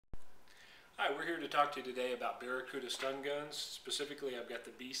Hi, we're here to talk to you today about Barracuda stun guns. Specifically, I've got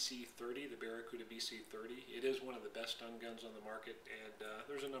the BC30, the Barracuda BC30. It is one of the best stun guns on the market, and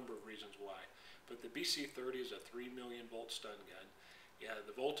there's a number of reasons why. But the BC30 is a 3 million volt stun gun. Yeah,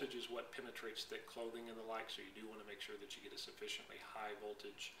 the voltage is what penetrates thick clothing and the like, so you do want to make sure that you get a sufficiently high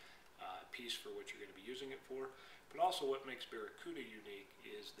voltage piece for what you're going to be using it for. But also what makes Barracuda unique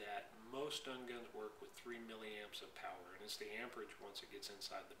is that most stun guns work with 3 milliamps of power, and it's the amperage once it gets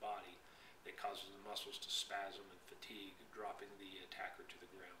inside the body that causes the muscles to spasm and fatigue, dropping the attacker to the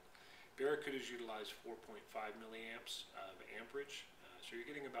ground. Barracudas utilize 4.5 milliamps of amperage, so you're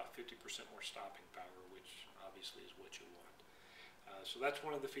getting about 50% more stopping power, which obviously is what you want. So that's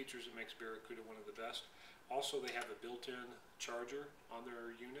one of the features that makes Barracuda one of the best. Also, they have a built-in charger on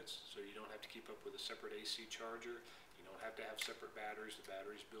their units, so you don't have to keep up with a separate AC charger. You don't have to have separate batteries. The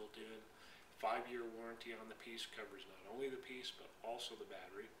battery's built in. 5-year warranty on the piece covers not only the piece, but also the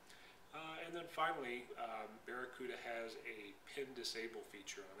battery. And then finally, Barracuda has a pin disable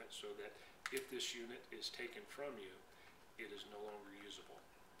feature on it, so that if this unit is taken from you, it is no longer usable.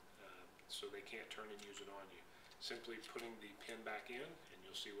 So they can't turn and use it on you. Simply putting the pin back in, and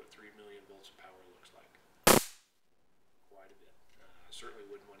you'll see what 3 million volts of power looks like. Quite a bit. I certainly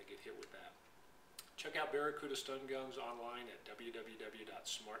wouldn't want to get hit with that. Check out Barracuda stun guns online at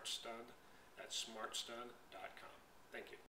www.smartstun.com. Thank you.